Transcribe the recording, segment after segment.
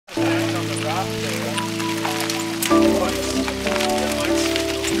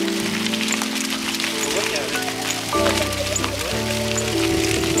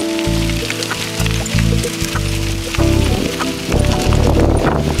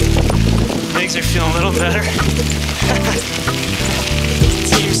legs are feeling a little better.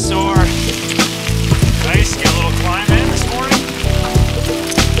 Team sore. Nice, get a little climb in this morning.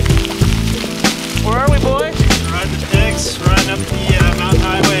 Where are we, boy? Riding the pigs, riding up the mountain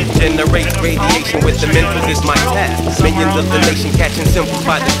highway. Generate radiation with the mental is my task. Millions of the nation catching symbols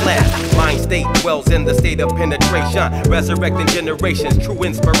by the flash. Mind state dwells in the state of penetration. Resurrecting generations, true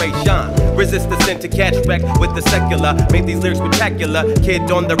inspiration. Resist the sin to catch wreck with the secular. Make these lyrics spectacular.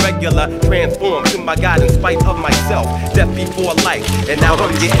 Kid on the regular. Transform to my God in spite of myself. Death before life. And now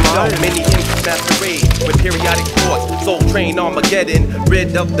I'm getting low. Many infants masquerade with periodic thoughts. Soul train Armageddon.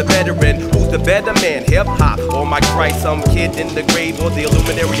 Rid of the veteran. Who's the better man? Hip hop or my Christ? Some kid in the grave or the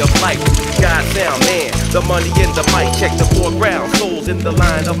illuminary of life. God sound man. The money in the mic. Check the foreground. Souls in the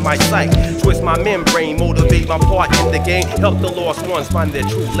line of my sight. Twist my membrane. Motivate my part in the game. Help the lost ones find their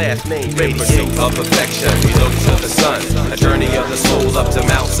true last name. In pursuit of perfection, we look to the sun. A journey of the soul up to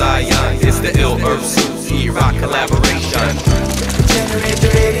Mount Zion. It's the ill earth suit, E-Rock collaboration. Generate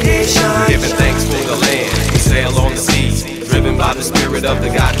the radiation. Giving thanks for the land. We sail on the seas. Driven by the spirit of the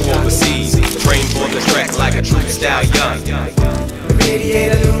God who oversees. Train for the trek like a true stallion.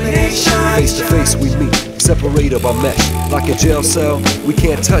 Radiate illumination. Face to face we meet, separated by mesh. Like a jail cell, we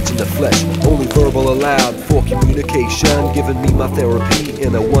can't touch in the flesh. Only verbal allowed for communication. Giving me my therapy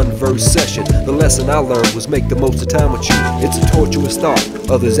in a one-verse session. The lesson I learned was make the most of time with you. It's a tortuous thought,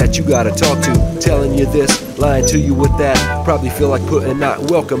 others that you gotta talk to. Telling you this, lying to you with that. Probably feel like putting not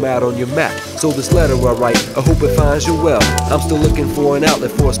welcome out on your map. So this letter I write, I hope it finds you well. I'm still looking for an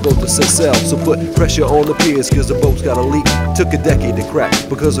outlet for us both to sail. So put pressure on the piers, cause the boat's got a leak. Took a decade to crack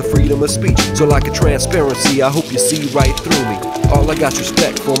because of freedom of speech. So like a transparency, I hope you see right through me. All I got's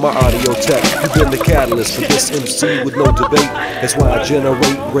respect for my audio tech. You've been the catalyst for this MC with no debate. That's why I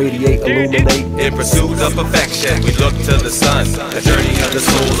generate, radiate, illuminate. In pursuit of perfection, we look to the sun. A journey of the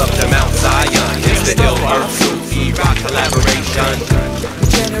soul up to Mount Zion. It's the ill earth suit, E-Rock collaboration.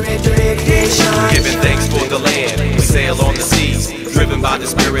 Generate the radiation. Giving thanks for the land, we sail on the seas. Driven by the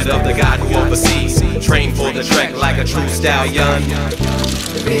spirit of the God who oversees. Train for the trek like a true stallion.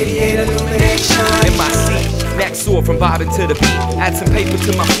 Radiate illumination. In my seat, neck sore from bobbing to the beat. Add some paper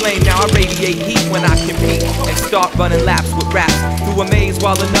to my flame, now I radiate heat when I compete. And start running laps with raps through a maze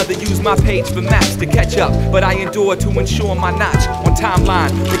while another use my page for maps to catch up. But I endure to ensure my notch on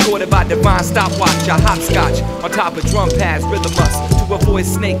timeline. Recorded by divine stopwatch, I hopscotch on top of drum pads, rhythmus to avoid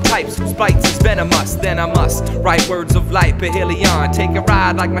snake types. Splites is venomous, then I must write words of life, Perihelion. Take a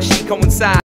ride like my sheet coincide.